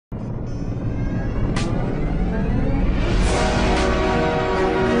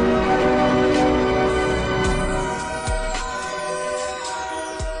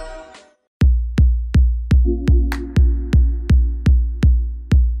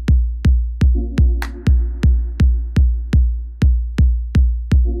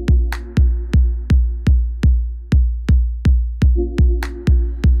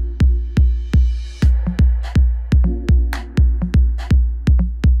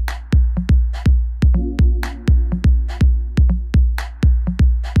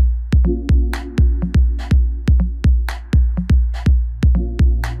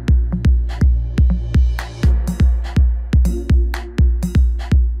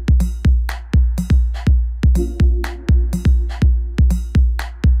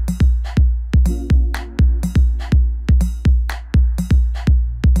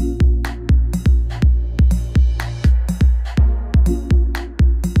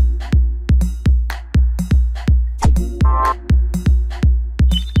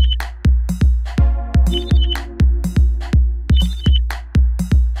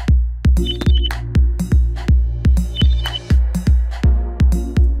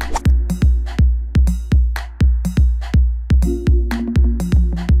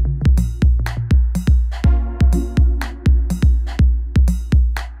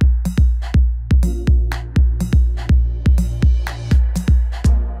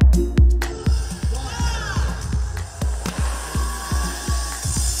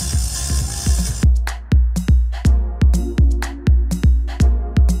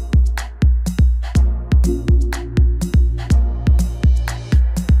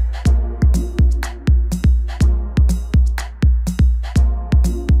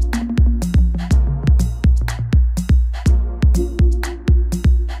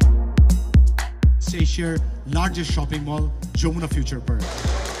largest shopping mall, Jamuna Future Park.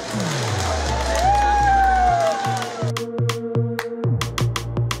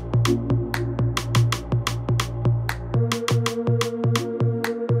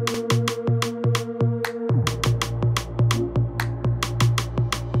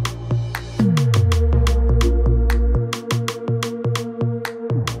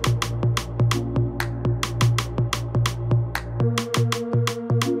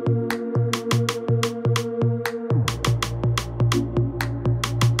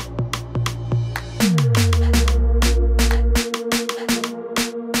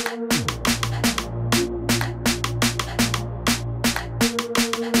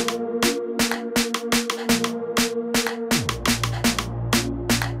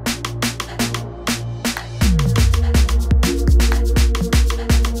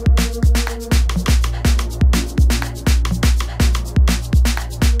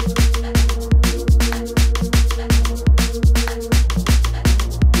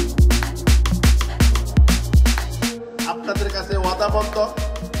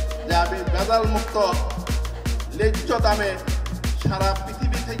 যে আমি ভেজাল মুক্ত ন্যায্য দামে সারা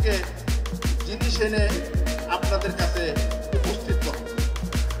পৃথিবী থেকে জিনিস এনে আপনাদের কাছে উপস্থিত করব।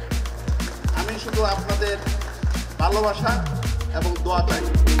 আমি শুধু আপনাদের ভালোবাসা এবং দোয়া চাই।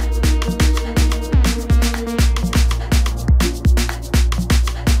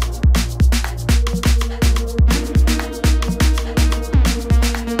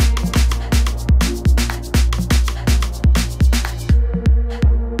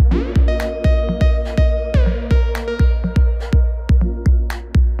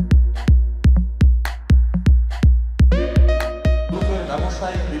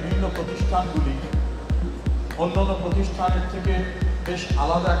 বিভিন্ন প্রতিষ্ঠানগুলি অন্যান্য প্রতিষ্ঠানের থেকে বেশ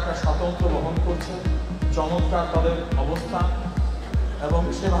আলাদা একটা স্বাতন্ত্র্য বহন করছে, চমৎকার তাদের অবস্থান এবং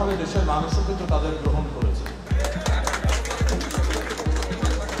সেভাবে দেশের মানুষও কিন্তু তাদের গ্রহণ করেছে।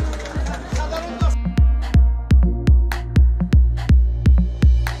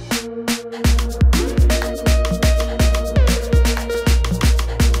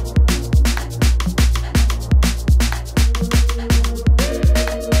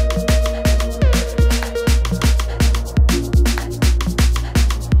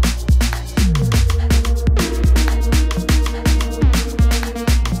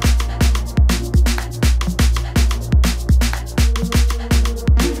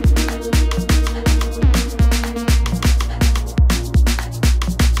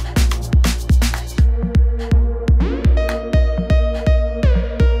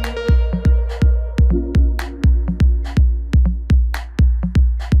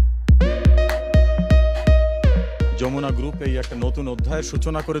 যমুনা গ্রুপ এই একটা নতুন অধ্যায়ের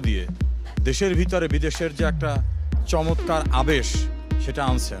সূচনা করে দিয়ে দেশের ভিতরে বিদেশের যে একটা চমৎকার আবেশ সেটা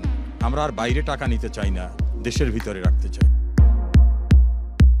আনছেন। আমরা আর বাইরে টাকা নিতে চাই না, দেশের ভিতরে রাখতে চাই।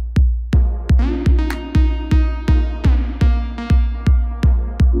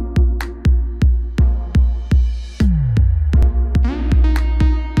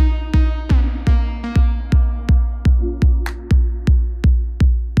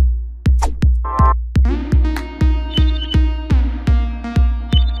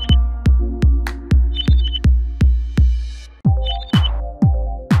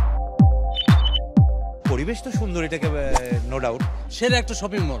 পরিবেশ তো সুন্দর, এটাকে নো ডাউট। সেটা একটা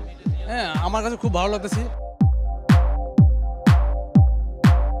শপিং মল, হ্যাঁ আমার কাছে খুব ভালো লাগতেছে।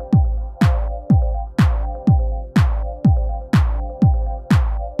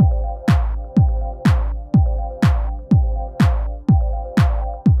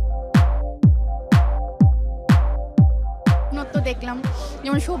 দেখলাম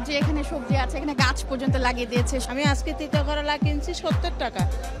যেমন সবজি, এখানে সবজি আছে, এখানে গাছ পর্যন্ত লাগিয়ে দিয়েছে। আমি আজকে তিতা করলা কিনছি 70 টাকা,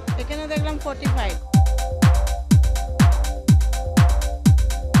 এখানে দেখলাম 45।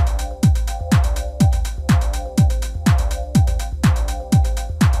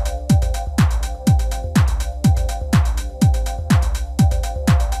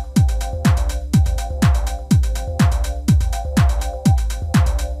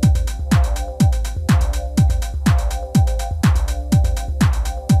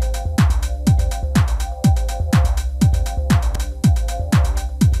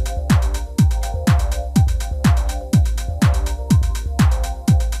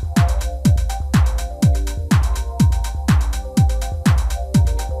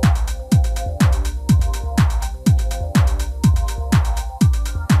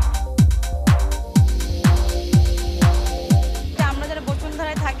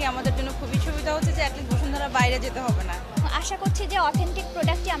 আমাদের জন্য খুবই সুবিধা হচ্ছে যে একদিন বসুন্ধরা বাইরে যেতে হবে না। আশা করছি যে অথেন্টিক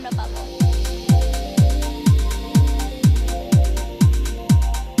প্রোডাক্টই আমরা পাবো।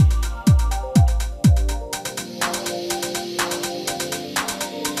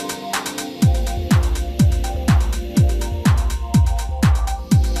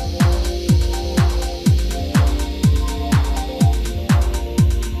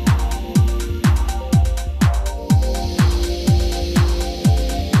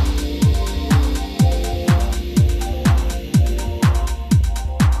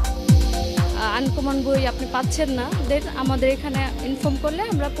 আপনি পাচ্ছেন না, দেন আমাদের এখানে ইনফর্ম করলে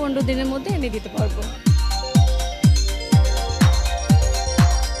আমরা 15 দিনের মধ্যে এনে দিতে পারবো।